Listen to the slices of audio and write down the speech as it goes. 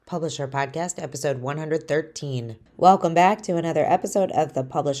Publisher Podcast, episode 113. Welcome back to another episode of the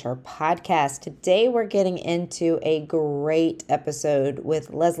Publisher Podcast. Today we're getting into a great episode with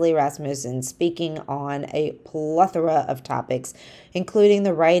Leslie Rasmussan speaking on a plethora of topics, including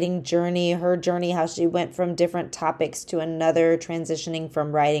the writing journey, her journey, how she went from different topics to another, transitioning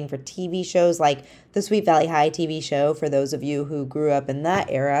from writing for TV shows like the Sweet Valley High TV show, for those of you who grew up in that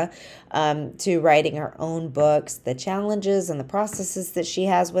era, to writing her own books, the challenges and the processes that she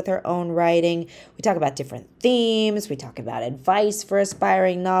has with her own writing. We talk about different themes. We talk about advice for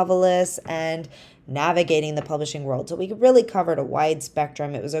aspiring novelists and navigating the publishing world. So we really covered a wide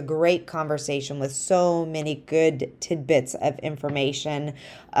spectrum. It was a great conversation with so many good tidbits of information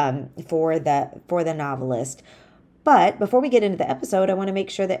for the novelist. But before we get into the episode, I want to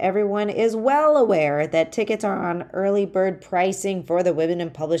make sure that everyone is well aware that tickets are on early bird pricing for the Women in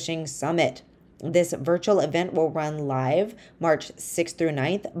Publishing Summit. This virtual event will run live March 6th through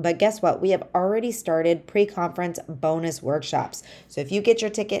 9th, but guess what? We have already started pre-conference bonus workshops. So if you get your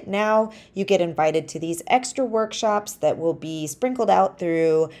ticket now, you get invited to these extra workshops that will be sprinkled out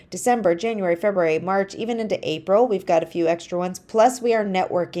through December, January, February, March, even into April. We've got a few extra ones. Plus, we are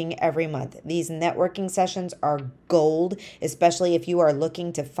networking every month. These networking sessions are gold, especially if you are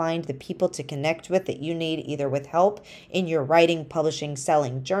looking to find the people to connect with that you need, either with help in your writing, publishing,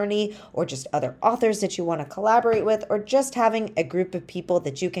 selling journey, or just other authors that you want to collaborate with, or just having a group of people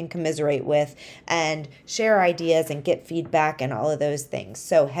that you can commiserate with and share ideas and get feedback and all of those things.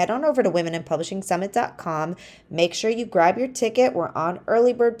 So head on over to womeninpublishingsummit.com. Make sure you grab your ticket. We're on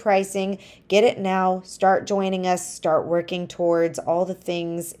early bird pricing. Get it now. Start joining us. Start working towards all the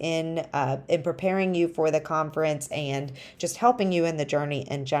things in preparing you for the conference and just helping you in the journey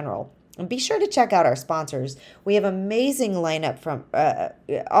in general. And be sure to check out our sponsors. We have amazing lineup from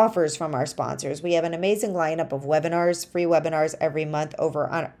offers from our sponsors. We have an amazing lineup of webinars, free webinars every month over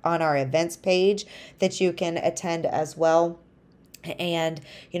on our events page that you can attend as well. And,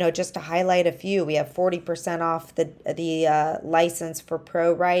 just to highlight a few, we have 40% off the license for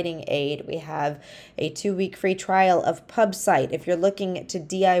Pro Writing Aid. We have a 2-week free trial of PubSite. If you're looking to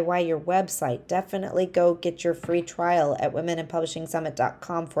DIY your website, definitely go get your free trial at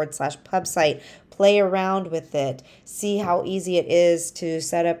womeninpublishingsummit.com/PubSite. Play around with it. See how easy it is to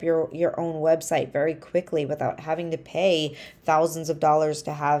set up your own website very quickly without having to pay thousands of dollars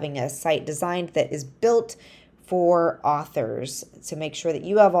to having a site designed that is built for authors, to make sure that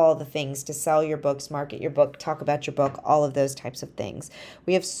you have all the things to sell your books, market your book, talk about your book, all of those types of things.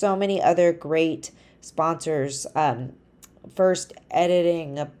 We have so many other great sponsors. First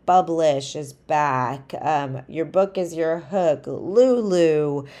Editing, Publish is back. Your Book is Your Hook,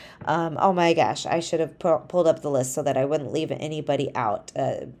 Lulu. Oh my gosh, I should have pulled up the list so that I wouldn't leave anybody out.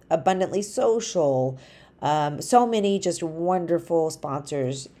 Abundantly Social. So many just wonderful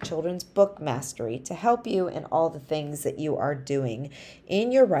sponsors. Children's Book Mastery, to help you in all the things that you are doing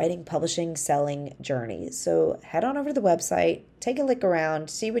in your writing, publishing, selling journey. So head on over to the website, take a look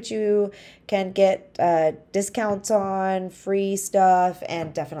around, see what you can get discounts on, free stuff,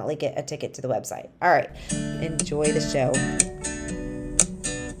 and definitely get a ticket to the website. All right, enjoy the show.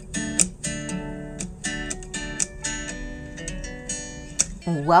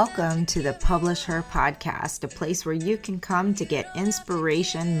 Welcome to the Publisher Podcast, a place where you can come to get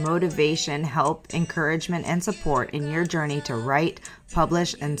inspiration, motivation, help, encouragement, and support in your journey to write,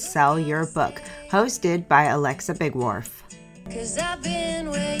 publish, and sell your book. Hosted by Alexa Bigwharf. 'Cause I've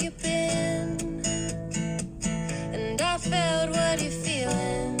been where you've been, and I felt what you're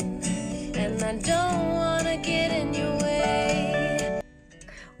feeling, and I don't want to get in your way.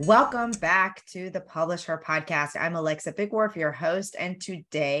 Welcome back to the Publisher Podcast. I'm Alexa Bigwharf, your host, and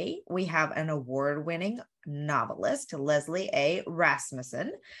today we have an award-winning novelist, Leslie A. Rasmussan.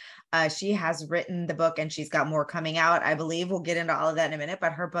 She has written the book, and she's got more coming out. I believe we'll get into all of that in a minute,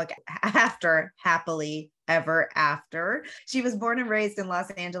 but her book, After Happily Ever After. She was born and raised in Los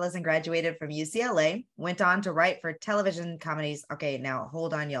Angeles and graduated from UCLA, went on to write for television comedies. Okay, now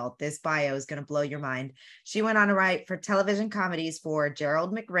hold on, y'all. This bio is going to blow your mind. She went on to write for television comedies for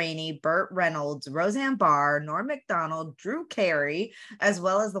Gerald McRaney, Burt Reynolds, Roseanne Barr, Norm Macdonald, Drew Carey, as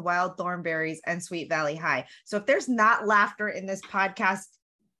well as The Wild Thornberrys and Sweet Valley High. So if there's not laughter in this podcast,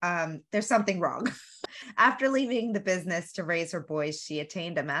 there's something wrong. After leaving the business to raise her boys, she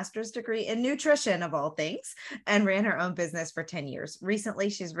attained a master's degree in nutrition, of all things, and ran her own business for 10 years. Recently,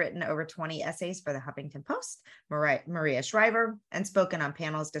 she's written over 20 essays for the Huffington Post, Maria Shriver, and spoken on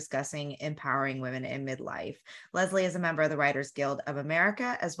panels discussing empowering women in midlife. Leslie is a member of the Writers Guild of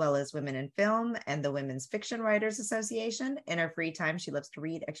America, as well as Women in Film and the Women's Fiction Writers Association. In her free time, she loves to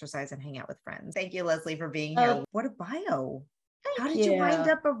read, exercise, and hang out with friends. Thank you, Leslie, for being here. What a bio. How Thank did you wind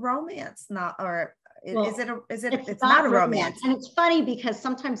you. up a romance? Not, or Well, it's not a romance. And it's funny because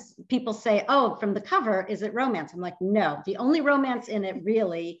sometimes people say, oh, from the cover, is it romance? I'm like, no, the only romance in it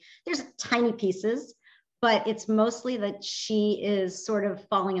really, there's tiny pieces, but it's mostly that she is sort of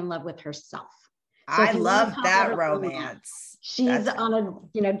falling in love with herself. So I if you want to love call that that a romance. she's on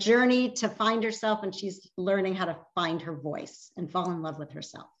a journey to find herself, and she's learning how to find her voice and fall in love with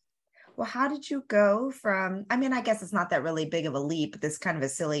herself. Well, how did you go from, I mean, I guess it's not that really big of a leap. This kind of a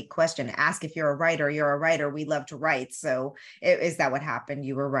silly question. Ask if you're a writer. You're a writer. We love to write. So is that what happened?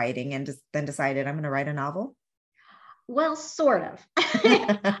 You were writing and then decided, I'm going to write a novel? Well, sort of.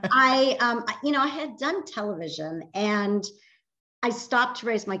 I had done television and I stopped to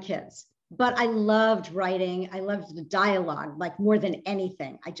raise my kids, but I loved writing. I loved the dialogue, like more than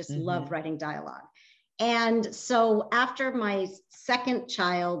anything. I just loved writing dialogue. And so after my second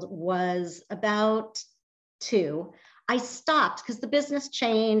child was about 2, I stopped because the business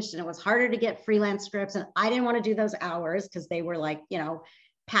changed and it was harder to get freelance scripts. And I didn't want to do those hours because they were like,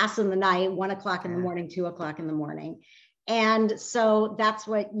 passing the night, 1 o'clock in the morning, 2 o'clock in the morning. And so that's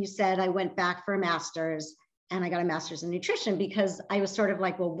what you said. I went back for a master's and I got a master's in nutrition because I was sort of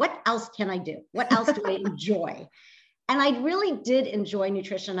like, well, what else can I do? What else do I enjoy? And I really did enjoy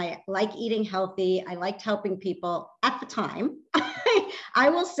nutrition. I like eating healthy. I liked helping people at the time. I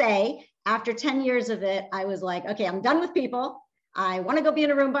will say after 10 years of it, I was like, okay, I'm done with people. I want to go be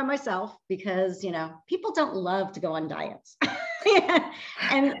in a room by myself because, people don't love to go on diets.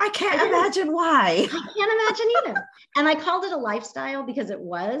 And I can't imagine why. I can't imagine either. And I called it a lifestyle because it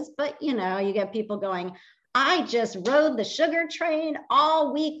was, but you get people going, I just rode the sugar train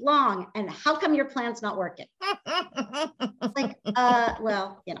all week long. And how come your plan's not working? Like,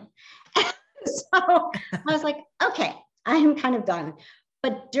 well, So I was like, okay, I'm kind of done.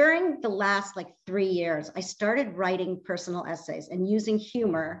 But during the last 3 years, I started writing personal essays and using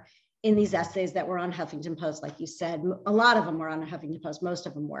humor in these essays that were on Huffington Post. Like you said, a lot of them were on Huffington Post, most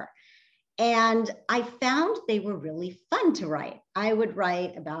of them were. And I found they were really fun to write. I would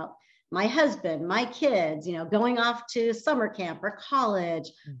write about my husband, my kids, going off to summer camp or college.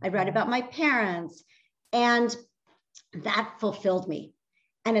 I'd write about my parents. And that fulfilled me.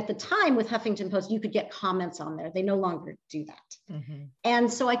 And at the time with Huffington Post, you could get comments on there. They no longer do that.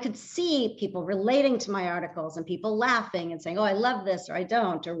 And so I could see people relating to my articles and people laughing and saying, oh, I love this, or I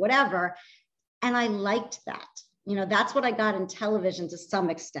don't, or whatever. And I liked that. That's what I got in television to some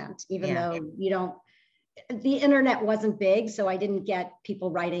extent, even though the internet wasn't big. So I didn't get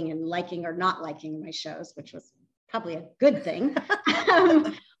people writing and liking or not liking my shows, which was probably a good thing.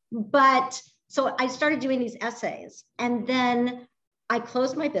 But so I started doing these essays, and then I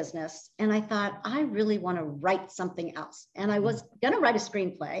closed my business and I thought, I really want to write something else. And I was going to write a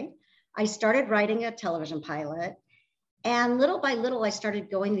screenplay. I started writing a television pilot, and little by little, I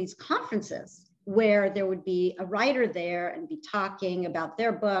started going to these conferences where there would be a writer there and be talking about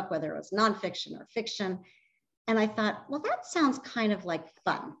their book, whether it was nonfiction or fiction. And I thought, well, that sounds kind of like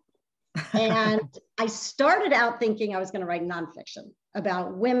fun. And I started out thinking I was going to write nonfiction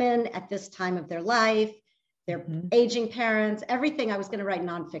about women at this time of their life, their aging parents, everything. I was going to write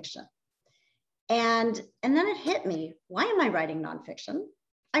nonfiction. And then it hit me. Why am I writing nonfiction?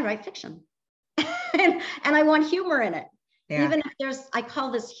 I write fiction. and I want humor in it. Yeah. Even if I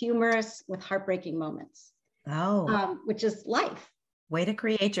call this humorous with heartbreaking moments. Oh, which is life. Way to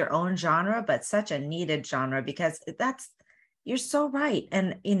create your own genre, but such a needed genre, because you're so right.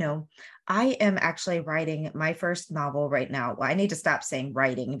 And, I am actually writing my first novel right now. Well, I need to stop saying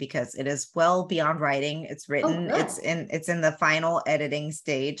writing because it is well beyond writing. It's written, it's in the final editing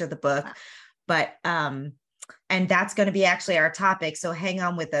stage of the book, but, and that's going to be actually our topic. So hang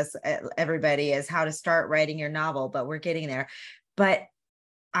on with us, everybody, is how to start writing your novel, but we're getting there. But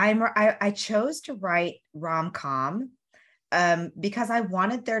I chose to write rom-com because I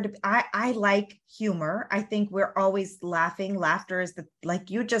wanted there to, I like humor. I think we're always laughing. Laughter is like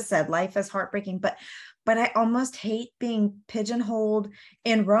you just said, life is heartbreaking, but I almost hate being pigeonholed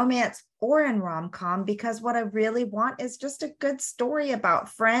in romance or in rom-com, because what I really want is just a good story about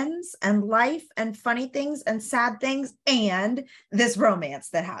friends and life and funny things and sad things and this romance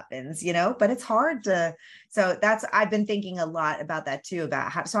that happens, but it's hard so I've been thinking a lot about that too,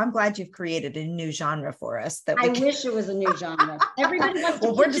 so I'm glad you've created a new genre for us. I wish it was a new genre. Everybody wants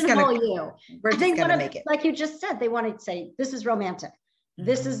to pigeonhole you. We're just going to make it. Like you just said, they want to say, this is romantic.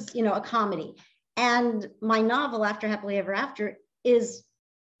 This is, a comedy. And my novel, After Happily Ever After, is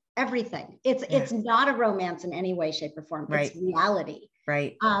everything. It's not a romance in any way, shape, or form. Right. It's reality.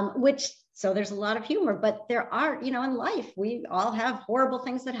 Right. So there's a lot of humor, but there are, in life, we all have horrible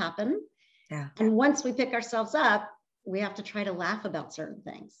things that happen. Yeah. And once we pick ourselves up, we have to try to laugh about certain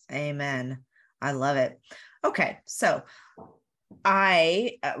things. Amen. I love it. Okay. So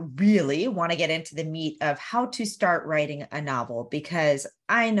I really want to get into the meat of how to start writing a novel, because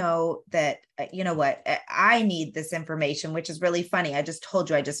I know that, you know what, I need this information, which is really funny. I just told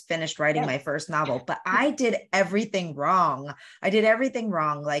you I just finished writing my first novel, but I did everything wrong. I did everything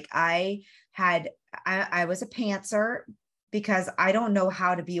wrong. Like I was a pantser, because I don't know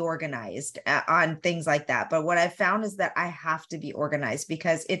how to be organized on things like that. But what I found is that I have to be organized,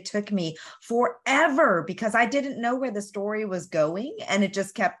 because it took me forever, because I didn't know where the story was going, and it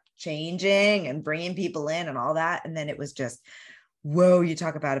just kept changing and bringing people in and all that. And then it was just, whoa, you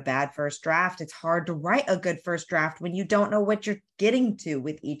talk about a bad first draft. It's hard to write a good first draft when you don't know what you're getting to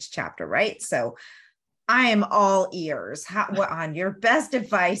with each chapter, right? So I am all ears. What on your best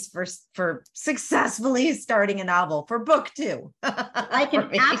advice for successfully starting a novel for book 2? I can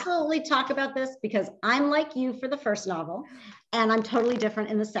absolutely talk about this, because I'm like you for the first novel, and I'm totally different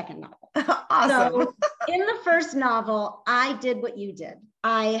in the second novel. Awesome. So in the first novel, I did what you did.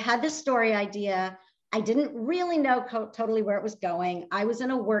 I had this story idea. I didn't really know totally where it was going. I was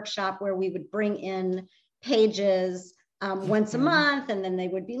in a workshop where we would bring in pages once a month, and then they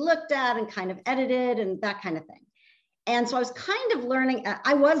would be looked at and kind of edited and that kind of thing. And so I was kind of learning.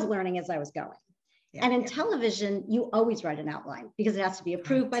 I was learning as I was going. Yeah, and in television, you always write an outline, because it has to be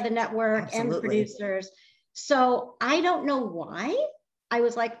approved by the network and the producers. So I don't know why. I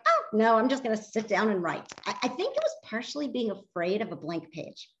was like, oh, no, I'm just going to sit down and write. I think it was partially being afraid of a blank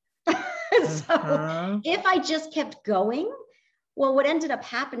page. So if I just kept going, well, what ended up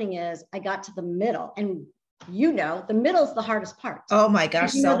happening is I got to the middle, and the middle is the hardest part. Oh my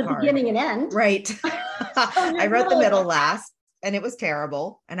gosh, so the hard. Beginning and end. Right. I wrote the middle last, and it was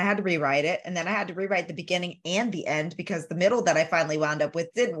terrible, and I had to rewrite it. And then I had to rewrite the beginning and the end, because the middle that I finally wound up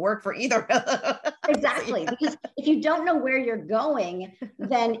with didn't work for either. Exactly. Because if you don't know where you're going,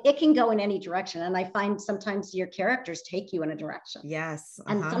 then it can go in any direction. And I find sometimes your characters take you in a direction. Yes.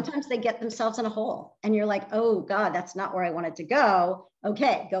 And sometimes they get themselves in a hole, and you're like, oh God, that's not where I wanted to go.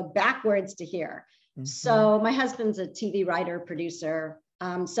 Okay, go backwards to here. So my husband's a TV writer, producer.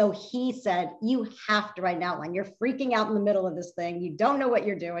 So he said, you have to write an outline. You're freaking out in the middle of this thing. You don't know what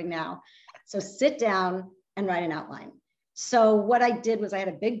you're doing now. So sit down and write an outline. So what I did was I had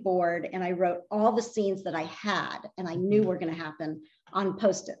a big board, and I wrote all the scenes that I had and I knew were going to happen on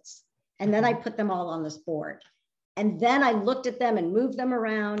Post-its. And then I put them all on this board. And then I looked at them and moved them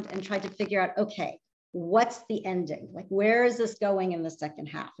around and tried to figure out, okay, what's the ending? Like, where is this going in the second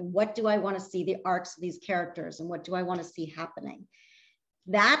half? And what do I want to see the arcs of these characters? And what do I want to see happening?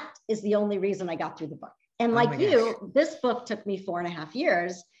 That is the only reason I got through the book. And like you, this book took me 4.5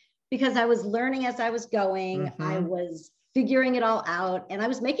 years, because I was learning as I was going. I was figuring it all out, and I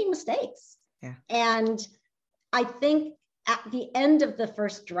was making mistakes. Yeah. And I think at the end of the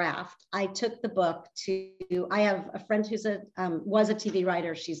first draft, I took the book I have a friend who's was a TV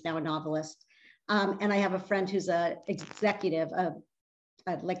writer. She's now a novelist. And I have a friend who's a executive,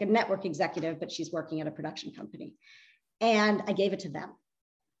 like a network executive, but she's working at a production company. And I gave it to them.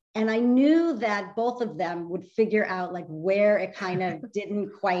 And I knew that both of them would figure out like where it kind of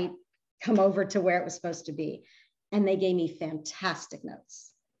didn't quite come over to where it was supposed to be. And they gave me fantastic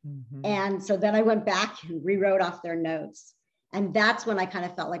notes. And so then I went back and rewrote off their notes. And that's when I kind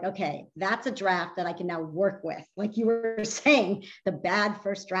of felt like, okay, that's a draft that I can now work with. Like you were saying, the bad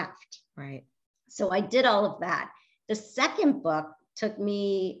first draft. Right. So I did all of that. The second book took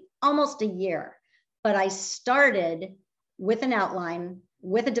me almost a year, but I started with an outline,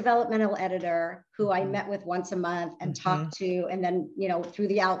 with a developmental editor who I met with once a month and talked to, and then, through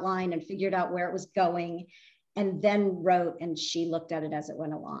the outline and figured out where it was going, and then wrote, and she looked at it as it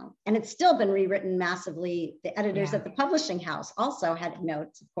went along. And it's still been rewritten massively. The editors at the publishing house also had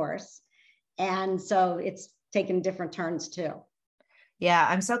notes, of course. And so it's taken different turns too. Yeah,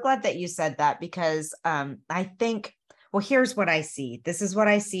 I'm so glad that you said that, because I think, well, here's what I see. This is what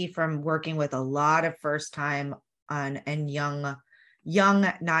I see from working with a lot of first time and young,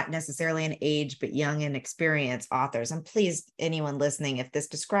 not necessarily in age, but young and experienced authors. And please, anyone listening, if this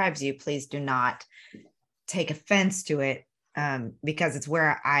describes you, please do not take offense to it, because it's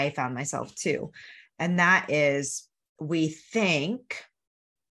where I found myself too. And that is, we think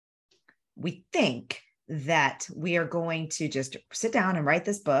that we are going to just sit down and write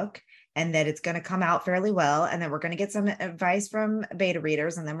this book, and that it's going to come out fairly well. And then we're going to get some advice from beta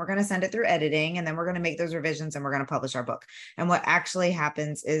readers, and then we're going to send it through editing, and then we're going to make those revisions, and we're going to publish our book. And what actually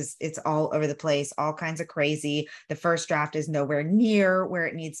happens is it's all over the place, all kinds of crazy. The first draft is nowhere near where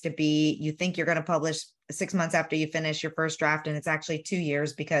it needs to be. You think you're going to publish 6 months after you finish your first draft. And it's actually 2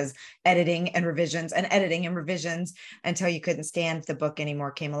 years because editing and revisions until you couldn't stand the book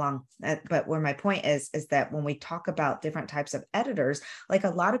anymore came along. But where my point is that when we talk about different types of editors, like a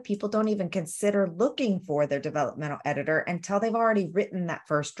lot of people don't even consider looking for their developmental editor until they've already written that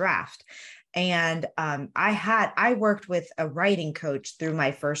first draft. And I worked with a writing coach through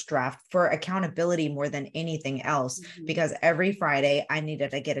my first draft for accountability more than anything else, because every Friday I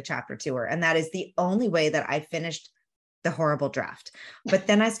needed to get a chapter to her. And that is the only way that I finished the horrible draft. But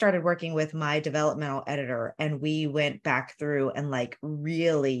then I started working with my developmental editor, and we went back through and like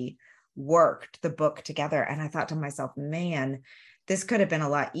really worked the book together. And I thought to myself, man, this could have been a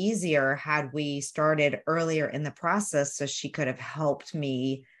lot easier had we started earlier in the process. So she could have helped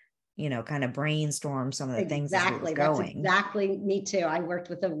me, kind of brainstorm some of the things as we were going. That's exactly me too. I worked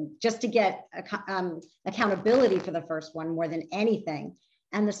with them just to get accountability for the first one more than anything.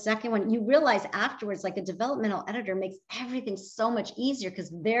 And the second one, you realize afterwards, like a developmental editor makes everything so much easier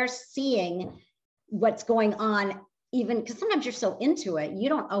because they're seeing what's going on, even because sometimes you're so into it, you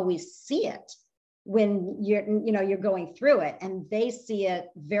don't always see it when you're going through it, and they see it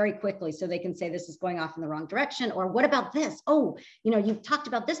very quickly. So they can say, this is going off in the wrong direction, or what about this? Oh, you've talked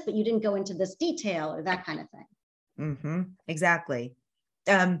about this, but you didn't go into this detail, or that kind of thing. Mm-hmm. Exactly.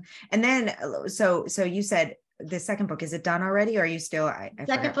 And then, so you said the second book, is it done already? Or are you still,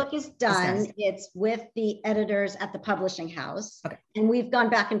 second book is done. It's with the editors at the publishing house. Okay. And we've gone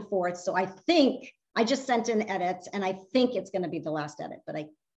back and forth. So I think I just sent in edits, and I think it's going to be the last edit, but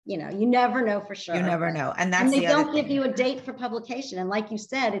you never know for sure. You never know. And they don't give you a date for publication. And like you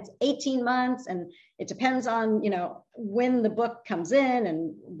said, it's 18 months and it depends on, when the book comes in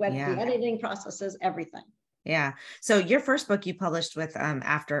and what the editing process is, everything. Yeah. So your first book you published with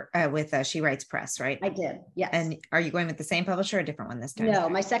She Writes Press, right? I did. Yes. And are you going with the same publisher or a different one this time? No,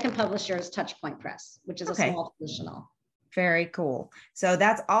 my second publisher is Touchpoint Press, which is a small traditional. Very cool. So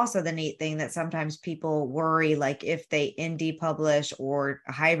that's also the neat thing, that sometimes people worry, like if they indie publish or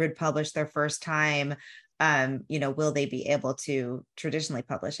hybrid publish their first time, will they be able to traditionally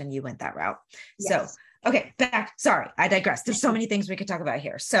publish? And you went that route. Yes. So, okay, sorry, I digress. There's so many things we could talk about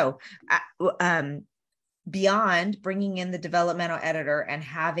here. So, beyond bringing in the developmental editor and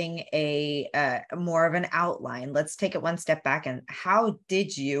having a more of an outline, let's take it one step back. And how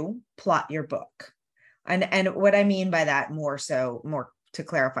did you plot your book? And what I mean by that, more to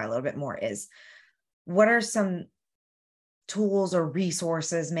clarify a little bit more, is what are some tools or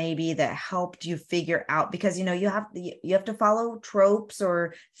resources maybe that helped you figure out, because you have to follow tropes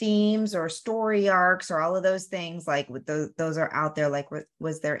or themes or story arcs or all of those things, like with those are out there. Like,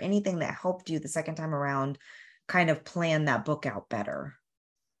 was there anything that helped you the second time around kind of plan that book out better?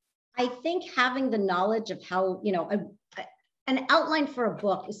 I think having the knowledge of how, an outline for a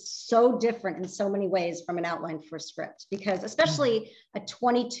book is so different in so many ways from an outline for a script, because especially a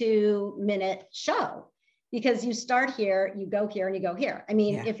 22-minute show, because you start here, you go here, and you go here. I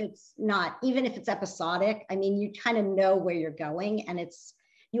mean, if it's not, even if it's episodic, I mean, you kind of know where you're going, and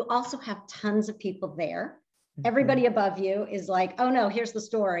you also have tons of people there. Mm-hmm. Everybody above you is like, oh no, here's the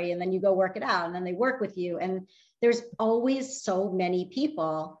story. And then you go work it out, and then they work with you. And there's always so many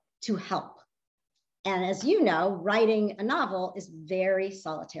people to help. And as you know, writing a novel is very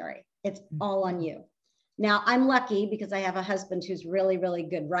solitary. It's all on you. Now, I'm lucky because I have a husband who's really, really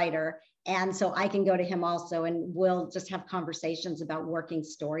good writer. And so I can go to him also, and we'll just have conversations about working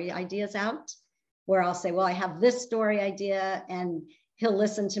story ideas out, where I'll say, well, I have this story idea, and he'll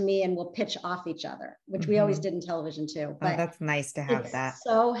listen to me, and we'll pitch off each other, which we always did in television too. But that's nice to have that.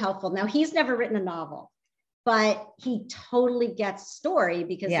 So helpful. Now, he's never written a novel, but he totally gets story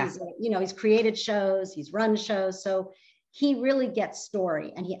because he's created shows, he's run shows. So he really gets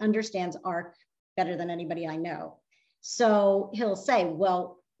story, and he understands arc better than anybody I know. So he'll say,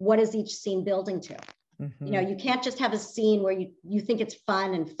 well, what is each scene building to? Mm-hmm. You can't just have a scene where you think it's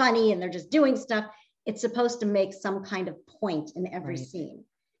fun and funny and they're just doing stuff. It's supposed to make some kind of point in every scene.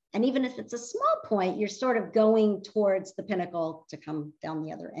 And even if it's a small point, you're sort of going towards the pinnacle to come down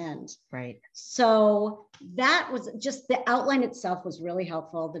the other end. Right. So that was just, the outline itself was really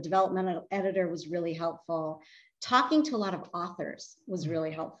helpful. The developmental editor was really helpful. Talking to a lot of authors was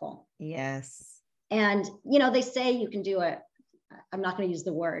really helpful. Yes. And, they say you can do I'm not going to use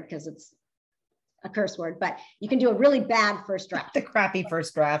the word because it's a curse word, but you can do a really bad first draft. The crappy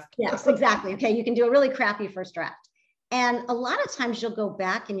first draft. Yes, exactly. Okay. You can do a really crappy first draft. And a lot of times you'll go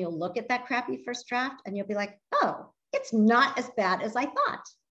back and you'll look at that crappy first draft and you'll be like, oh, it's not as bad as I thought.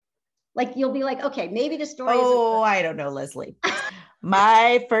 Like, you'll be like, okay, maybe the story isn't I don't know, Leslie.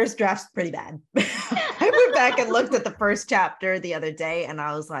 My first draft's pretty bad. I went back and looked at the first chapter the other day, and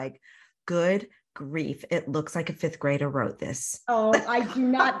I was like, good grief, it looks like a fifth grader wrote this. Oh, I do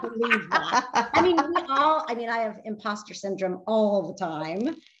not believe that. I mean, I have imposter syndrome all the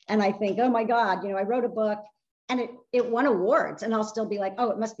time. And I think, oh my God, I wrote a book and it won awards, and I'll still be like,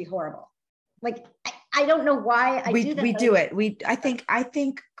 oh, it must be horrible. Like, I don't know why I do that. We do it. I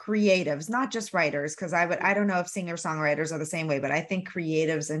think creatives, not just writers, because I don't know if singer-songwriters are the same way, but I think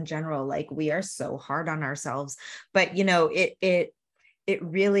creatives in general, like, we are so hard on ourselves. But it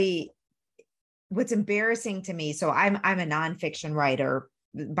really, what's embarrassing to me. So I'm a nonfiction writer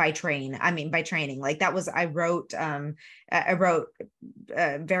by training. Like, that was, I wrote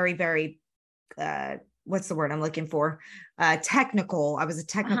very, very, what's the word I'm looking for? Technical. I was a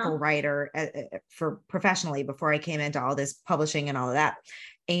technical writer for professionally before I came into all this publishing and all of that.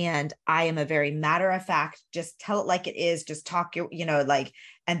 And I am a very matter of fact, just tell it like it is, just talk, like,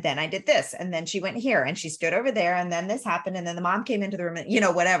 and then I did this, and then she went here and she stood over there, and then this happened, and then the mom came into the room,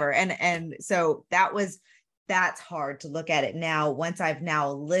 and whatever. And so that's hard to look at it now, once I've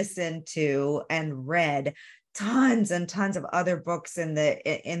now listened to and read tons and tons of other books in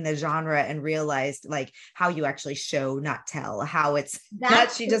the genre, and realized, like, how you actually show, not tell, how that's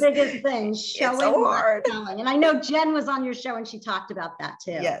the biggest thing, showing, so hard. Not telling. And I know Jen was on your show and she talked about that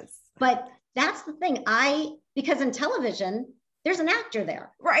too. Yes. But that's the thing, because in television, there's an actor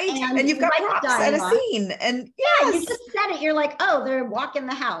there. Right. And you've got props and a scene. And yes. You just said it. You're like, oh, they're walking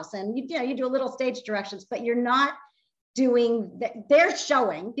the house, and you do a little stage directions, but you're not doing that. They're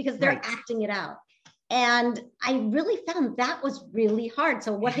showing, because they're acting it out. And I really found that was really hard.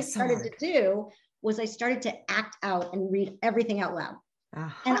 So what I started to do was I started to act out and read everything out loud.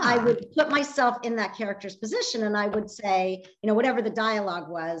 And I would put myself in that character's position, and I would say, whatever the dialogue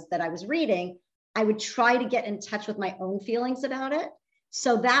was that I was reading, I would try to get in touch with my own feelings about it.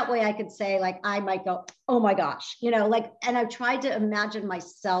 So that way I could say, like, I might go, oh my gosh, and I tried to imagine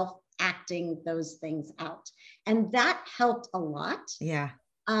myself acting those things out. And that helped a lot. Yeah.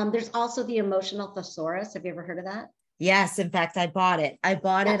 There's also the emotional thesaurus. Have you ever heard of that? Yes. In fact, I bought it. I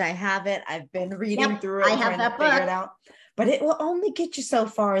have it. I've been reading through it. I have that book. Figure it out. But it will only get you so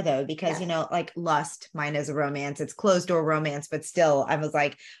far, though, because, like Lust, mine is a romance. It's closed door romance, but still, I was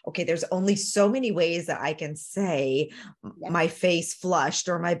like, okay, there's only so many ways that I can say my face flushed,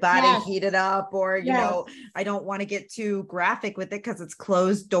 or my body heated up, or, I don't want to get too graphic with it because it's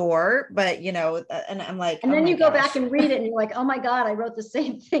closed door, but, and I'm like, and then you go back and read it and you're like, oh my God, I wrote the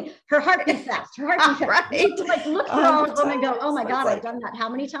same thing. Her heart beat fast. Her heart beat fast. Right. Like, look for all of them and go, oh my God, I've done that how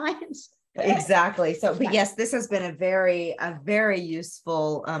many times? Exactly. So, but yes, this has been a very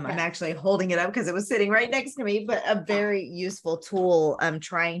useful, I'm actually holding it up because it was sitting right next to me, but a very useful tool.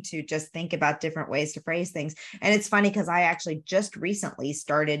 Trying to just think about different ways to phrase things. And it's funny because I actually just recently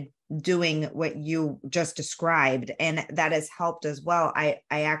started doing what you just described, and that has helped as well. I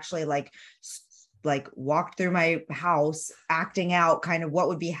actually like walked through my house, acting out kind of what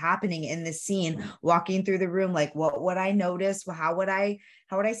would be happening in this scene, walking through the room, like, what would I notice? How would I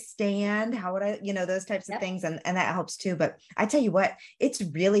stand? How would I, those types of things. And that helps too. But I tell you what, it's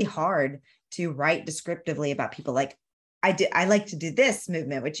really hard to write descriptively about people. Like, I like to do this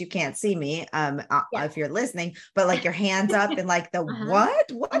movement, which you can't see me if you're listening, but like your hands up and like the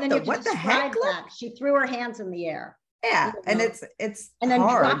what the heck? She threw her hands in the air. Yeah. And it's and then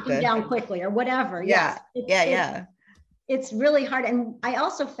hard, dropping down quickly or whatever. Yeah. Yes. It's really hard. And I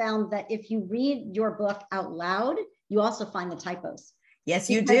also found that if you read your book out loud, you also find the typos. Yes,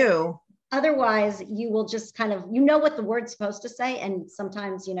 you do. Otherwise, you will just kind of, what the word's supposed to say. And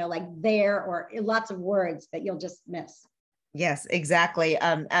sometimes, like there, or lots of words that you'll just miss. Yes, exactly.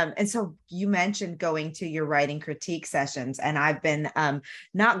 And so you mentioned going to your writing critique sessions, and I've been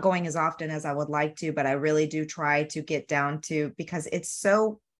not going as often as I would like to, but I really do try to get down to, because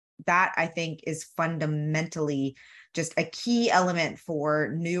that I think is fundamentally just a key element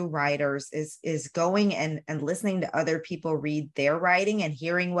for new writers is going and listening to other people read their writing and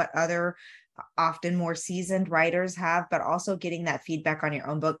hearing what other often more seasoned writers have, but also getting that feedback on your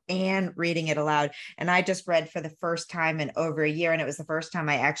own book and reading it aloud. And I just read for the first time in over a year, and it was the first time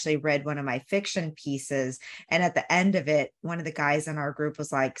I actually read one of my fiction pieces. And at the end of it, one of the guys in our group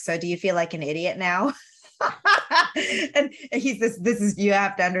was like, so do you feel like an idiot now? And he's this is, you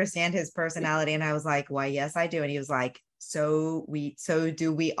have to understand his personality. And I was like, why, yes, I do. And he was like, so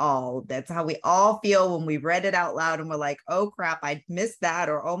do we all. That's how we all feel when we read it out loud and we're like, oh crap, I missed that,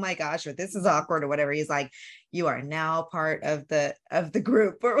 or oh my gosh, or this is awkward, or whatever. He's like, you are now part of the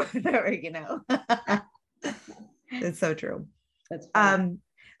group, or whatever, It's so true. That's funny.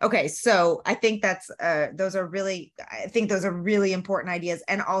 Okay, so I think those are really important ideas,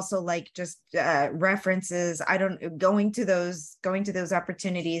 and also like just references. I don't going to those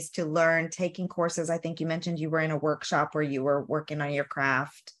opportunities to learn, taking courses. I think you mentioned you were in a workshop where you were working on your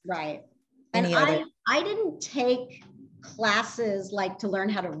craft. Right. And Any other? I didn't take classes like to learn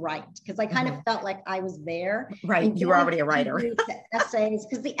how to write, because I kind of felt like I was there. Right. You were already a writer. Essays,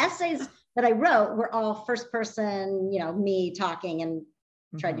 because the essays that I wrote were all first person, me talking, and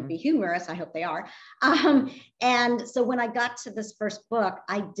tried to be humorous. I hope they are. And so when I got to this first book,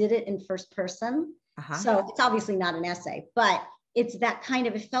 I did it in first person. So it's obviously not an essay, but it's that kind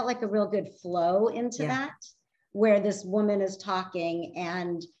of, it felt like a real good flow into that, where this woman is talking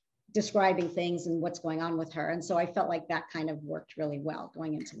and describing things and what's going on with her. And so I felt like that kind of worked really well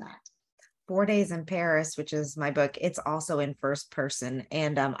going into that. 4 Days in Paris, which is my book, it's also in first person.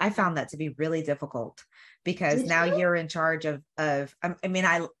 And I found that to be really difficult, because now you're in charge of, I mean,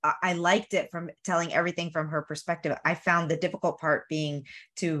 I liked it from telling everything from her perspective. I found the difficult part being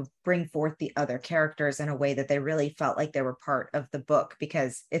to bring forth the other characters in a way that they really felt like they were part of the book,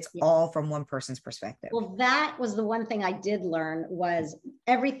 because it's all from one person's perspective. Well, that was the one thing I did learn, was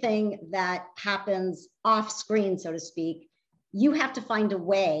everything that happens off screen, so to speak, you have to find a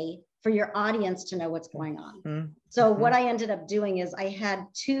way for your audience to know what's going on. So what I ended up doing is I had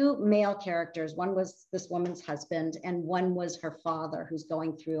 2 male characters. One was this woman's husband, and one was her father, who's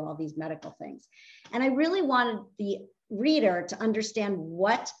going through all these medical things. And I really wanted the reader to understand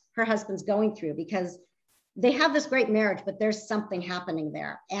what her husband's going through, because they have this great marriage, but there's something happening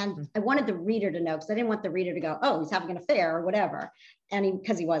there. And I wanted the reader to know, because I didn't want the reader to go, oh, he's having an affair or whatever. And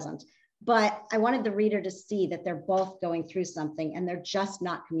because he wasn't. But I wanted the reader to see that they're both going through something and they're just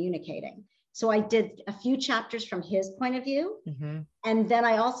not communicating. So I did a few chapters from his point of view. And then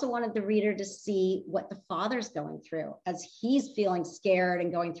I also wanted the reader to see what the father's going through as he's feeling scared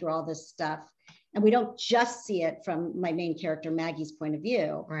and going through all this stuff. And we don't just see it from my main character, Maggie's point of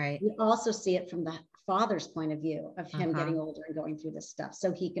view. Right. We also see it from the father's point of view of him getting older and going through this stuff.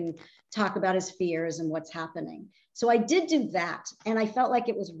 So he can talk about his fears and what's happening. So I did do that. And I felt like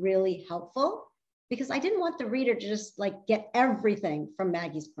it was really helpful, because I didn't want the reader to just like get everything from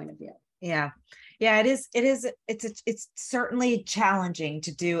Maggie's point of view. Yeah. It's certainly challenging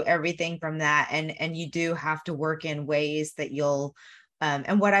to do everything from that. And you do have to work in ways that you'll,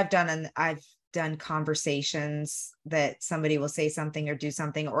 and what I've done, and I've done conversations that somebody will say something or do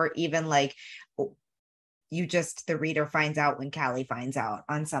something, or even like, the reader finds out when Callie finds out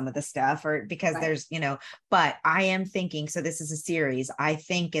on some of the stuff, or because there's, but I am thinking, so this is a series. I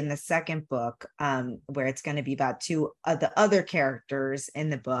think in the second book, where it's going to be about 2 of the other characters in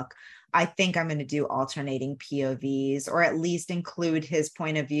the book, I think I'm going to do alternating POVs, or at least include his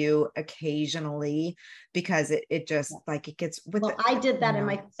point of view occasionally, because it just like it gets with. Well, I did that in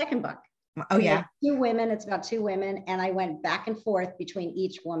my second book. Oh, yeah. 2 women. It's about 2 women. And I went back and forth between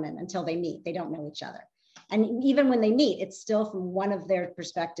each woman until they meet. They don't know each other. And even when they meet, it's still from one of their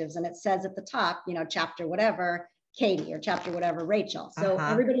perspectives. And it says at the top, chapter whatever, Katie, or chapter whatever, Rachel. So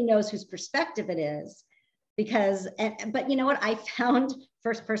everybody knows whose perspective it is, but you know what? I found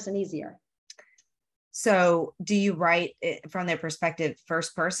first person easier. So do you write it from their perspective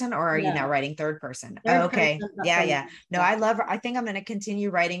first person, or are you now writing third person? Okay. Yeah. No, I think I'm going to continue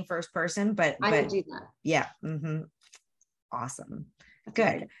writing first person, but I would do that. Yeah. Awesome.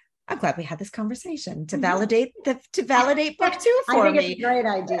 Good. I'm glad we had this conversation to validate book 2 for me. I think it's a great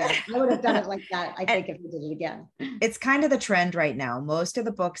idea. I would have done it like that, I think, if we did it again. It's kind of the trend right now. Most of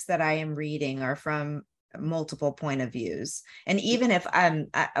the books that I am reading are from multiple point of views. And even if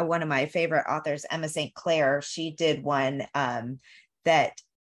one of my favorite authors, Emma St. Clair, she did one that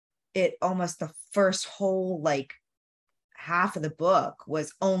it almost the first whole like half of the book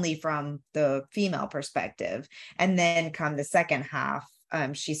was only from the female perspective. And then come the second half,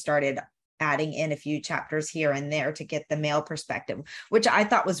 she started adding in a few chapters here and there to get the male perspective, which I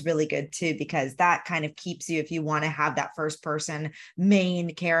thought was really good too, because that kind of keeps you, if you want to have that first person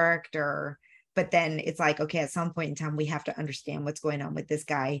main character, but then it's like, okay, at some point in time, we have to understand what's going on with this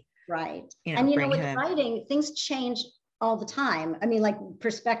guy. Right. And with writing, things change all the time. I mean, like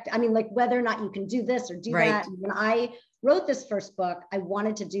perspective, like whether or not you can do this or do that. And when I wrote this first book, I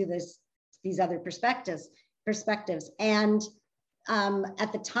wanted to do these other perspectives. And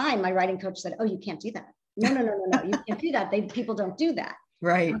at the time, my writing coach said, oh, you can't do that. No, you can't do that. People don't do that.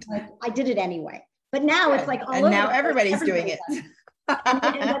 Right. I did it anyway. But now it's like, and now everybody's doing it. And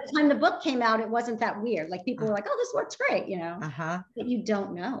by the time the book came out, it wasn't that weird. Like people were like, oh, this works great, But you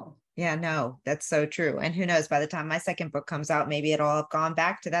don't know. Yeah, no, that's so true. And who knows, by the time my second book comes out, maybe it'll have gone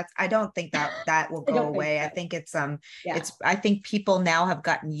back to that. I don't think that that will I go don't think away. I so. think Yeah, I think people now have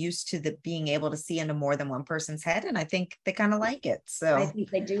gotten used to the being able to see into more than one person's head. And I think they kind of like it. I So,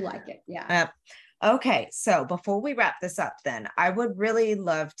 think they do like it. Yeah. uh, okay. So before we wrap this up, then I would really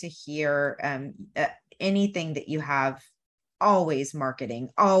love to hear anything that you have. Always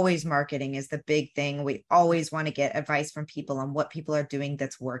marketing is the big thing. We always want to get advice from people on what people are doing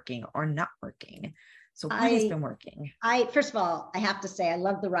that's working or not working. So what has I been working? I first of all, I have to say I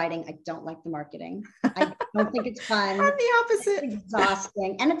love the writing. I don't like the marketing. I don't think it's I'm fun. the It's opposite.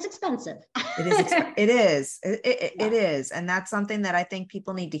 exhausting and it's expensive. It is. It Yeah. is. And that's something that I think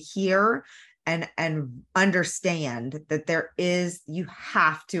people need to hear and understand that you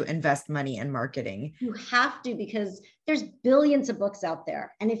have to invest money in marketing. You have to, because there's billions of books out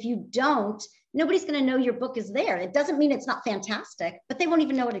there. And if you don't, nobody's going to know your book is there. It doesn't mean it's not fantastic, but they won't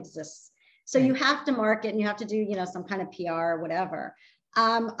even know it exists. So you Right. have to market and you have to do, some kind of PR or whatever.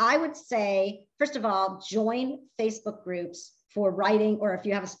 I would say, first of all, join Facebook groups for writing, or if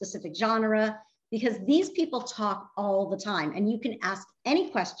you have a specific genre, because these people talk all the time and you can ask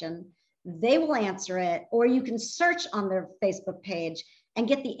any question, they will answer it, or you can search on their Facebook page and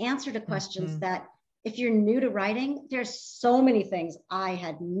get the answer to questions Mhm. that, if you're new to writing, there's so many things I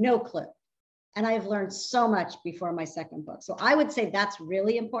had no clue. And I've learned so much before my second book. So I would say that's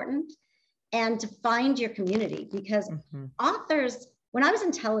really important. And to find your community, because Mhm. authors, when I was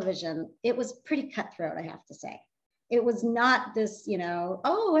in television, it was pretty cutthroat, I have to say. It was not this,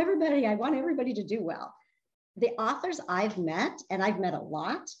 oh, everybody, I want everybody to do well. The authors I've met, and I've met a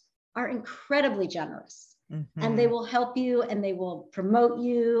lot, are incredibly generous. And they Mhm. will help you and they will promote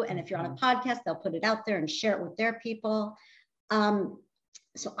you. And if you're on a Mhm. podcast, they'll put it out there and share it with their people. Um,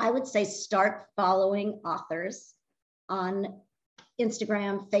 so I would say start following authors on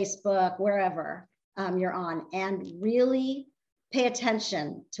Instagram, Facebook, wherever you're on, and really pay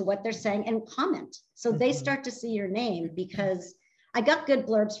attention to what they're saying and comment. So they Mhm. start to see your name, because I got good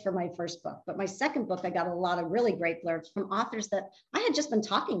blurbs for my first book, but my second book, I got a lot of really great blurbs from authors that I had just been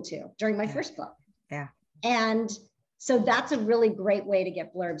talking to during my Yeah. first book. Yeah. And so that's a really great way to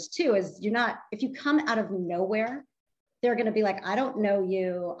get blurbs too, is if you come out of nowhere, they're going to be like, I don't know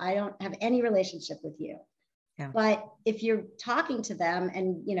you. I don't have any relationship with you. Yeah. But if you're talking to them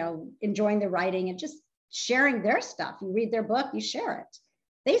and, enjoying the writing and just sharing their stuff, you read their book, you share it.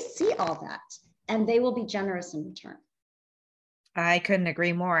 They see all that and they will be generous in return. I couldn't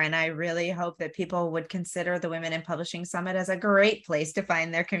agree more. And I really hope that people would consider the Women in Publishing Summit as a great place to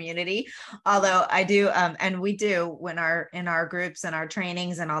find their community. Although I do, and we do when in our groups and our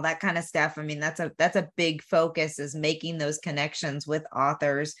trainings and all that kind of stuff. I mean, that's a big focus, is making those connections with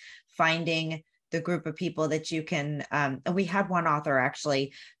authors, finding the group of people that you can, we had one author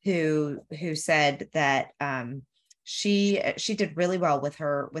actually who said that, she did really well with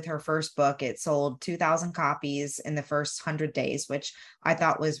her first book. It sold 2,000 copies in the first 100 days, which I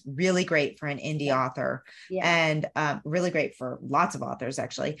thought was really great for an indie Yeah. author, Yeah. and really great for lots of authors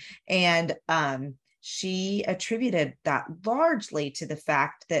actually. And she attributed that largely to the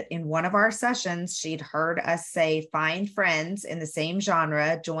fact that in one of our sessions, she'd heard us say, find friends in the same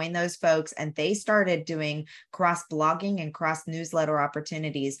genre, join those folks, and they started doing cross blogging and cross newsletter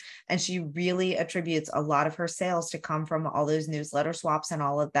opportunities. And she really attributes a lot of her sales to come from all those newsletter swaps and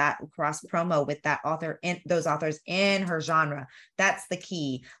all of that cross promo with that author and those authors in her genre. That's the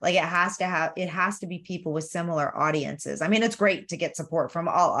key. Like it has to be people with similar audiences. I mean, it's great to get support from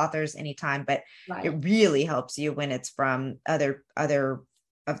all authors anytime, but Right. it really helps you when it's from other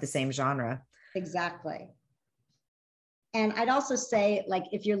of the same genre. Exactly. And I'd also say, like,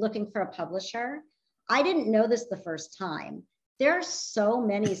 if you're looking for a publisher, I didn't know this the first time. There are so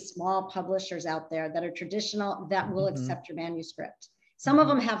many small publishers out there that are traditional that will accept your manuscript. Some of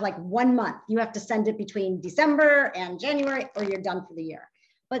them have like 1 month. You have to send it between December and January, or you're done for the year.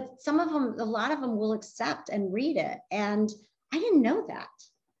 But some of them, a lot of them will accept and read it. And I didn't know that.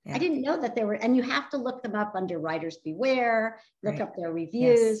 Yeah. I didn't know that there were, and you have to look them up under Writers Beware, look Right. up their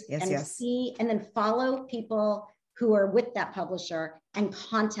reviews, Yes. and see, and then follow people who are with that publisher and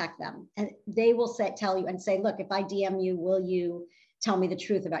contact them. And they will tell you and say, look, if I DM you, will you tell me the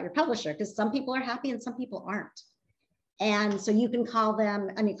truth about your publisher? Because some people are happy and some people aren't. And so you can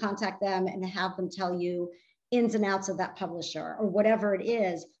contact them and have them tell you ins and outs of that publisher or whatever it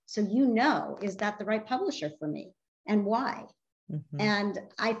is. So is that the right publisher for me and why? Mm-hmm. And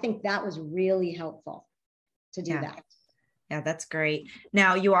I think that was really helpful to do that. Yeah, that's great.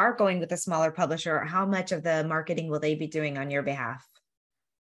 Now you are going with a smaller publisher. How much of the marketing will they be doing on your behalf?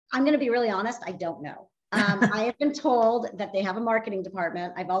 I'm going to be really honest. I don't know. I have been told that they have a marketing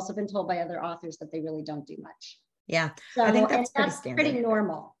department. I've also been told by other authors that they really don't do much. Yeah. So, I think that's and pretty that's standard. pretty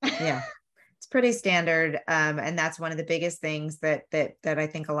normal. Yeah. It's pretty standard. And that's one of the biggest things that I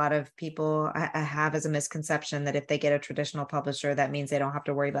think a lot of people have as a misconception, that if they get a traditional publisher, that means they don't have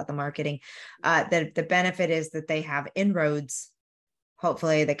to worry about the marketing. The benefit is that they have inroads,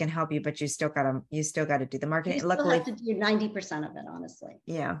 hopefully, that can help you, but you still gotta do the marketing. You still Luckily, have to do 90% of it, honestly.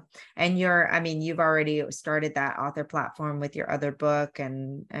 yeah. And you've already started that author platform with your other book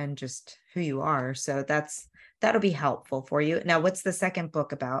and just who you are. So that'll be helpful for you. Now, what's the second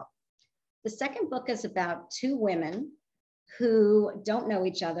book about? The second book is about two women who don't know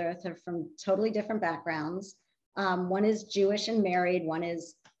each other. They're from totally different backgrounds. One is Jewish and married, one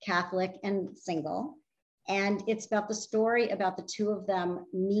is Catholic and single. And it's about the story about the two of them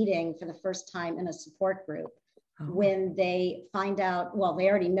meeting for the first time in a support group. When they find out, well, they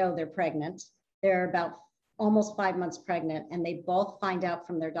already know they're pregnant. They're about almost 5 months pregnant, and they both find out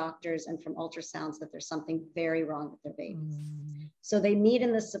from their doctors and from ultrasounds that there's something very wrong with their babies. So they meet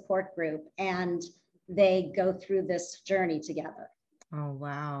in this support group and they go through this journey together. Oh,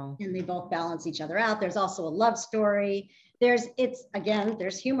 wow. And they both balance each other out. There's also a love story. There's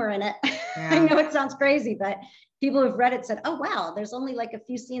humor in it. Yeah. I know it sounds crazy, but people who've read it said, oh, wow, there's only like a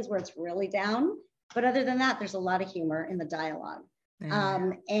few scenes where it's really down. But other than that, there's a lot of humor in the dialogue.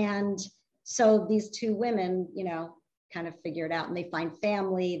 And so these two women, kind of figure it out, and they find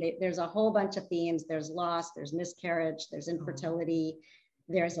family. There's a whole bunch of themes. There's loss, there's miscarriage, there's infertility,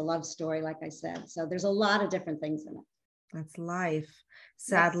 there's a love story, like I said. So there's a lot of different things in it. That's life.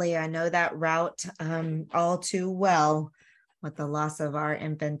 Sadly, yes. I know that route all too well with the loss of our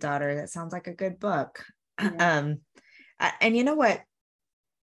infant daughter. That sounds like a good book. Yeah. And you know what?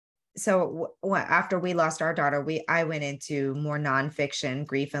 So after we lost our daughter, I went into more nonfiction,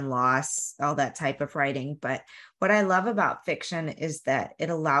 grief and loss, all that type of writing. But what I love about fiction is that it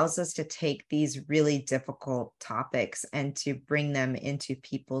allows us to take these really difficult topics and to bring them into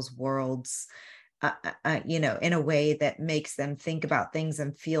people's worlds, in a way that makes them think about things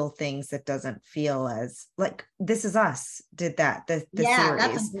and feel things that doesn't feel as like This Is Us did that. The series.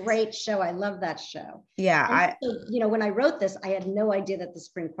 That's a great show. I love that show. Yeah. When I wrote this, I had no idea that the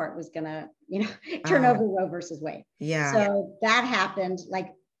Supreme Court was going to, turn over Roe versus Wade. Yeah. So that happened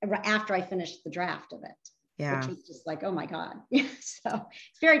like after I finished the draft of it. Yeah. Which was just like, oh my God. So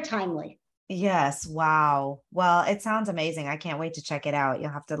it's very timely. Yes. Wow. Well, it sounds amazing. I can't wait to check it out.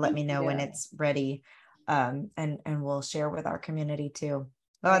 You'll have to let me know when it's ready. And we'll share with our community too.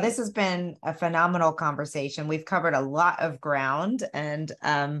 Oh, this has been a phenomenal conversation. We've covered a lot of ground, and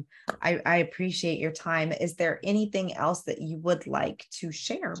I appreciate your time. Is there anything else that you would like to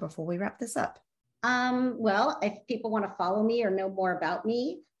share before we wrap this up? Well, if people want to follow me or know more about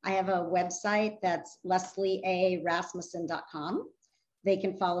me, I have a website that's lesliearasmussan.com. They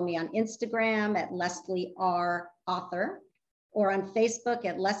can follow me on Instagram at Leslie R. Author, or on Facebook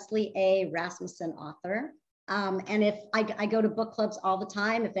at Leslie A. Rasmussan Author. And if I go to book clubs all the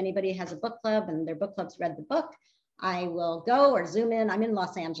time, if anybody has a book club and their book club's read the book, I will go or Zoom in. I'm in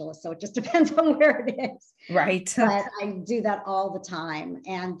Los Angeles, so it just depends on where it is. Right. But I do that all the time.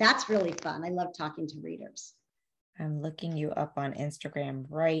 And that's really fun. I love talking to readers. I'm looking you up on Instagram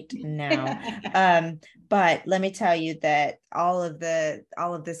right now. But let me tell you that all of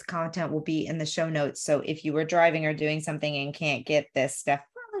this content will be in the show notes. So if you were driving or doing something and can't get this stuff,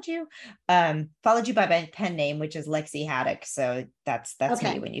 followed you by my pen name, which is Lexi Haddock. So that's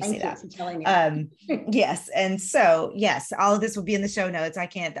okay. Me when you see that. Yes. And so, yes, all of this will be in the show notes. I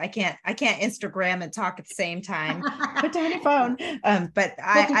can't Instagram and talk at the same time. Put down your phone. But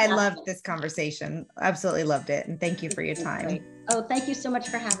I loved this conversation. Absolutely loved it. And thank you for your time. Great. Oh, thank you so much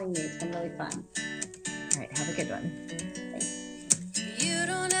for having me. It's been really fun. All right. Have a good one. Thanks. You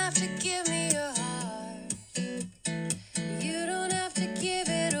don't have to give me your heart. You don't have to give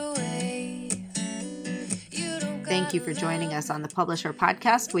it away. Thank you for joining us on the Publisher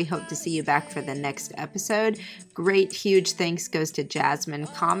Podcast. We hope to see you back for the next episode. Great, huge thanks goes to Jasmine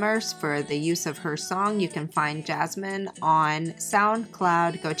Commerce for the use of her song. You can find Jasmine on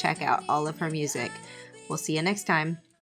SoundCloud. Go check out all of her music. We'll see you next time.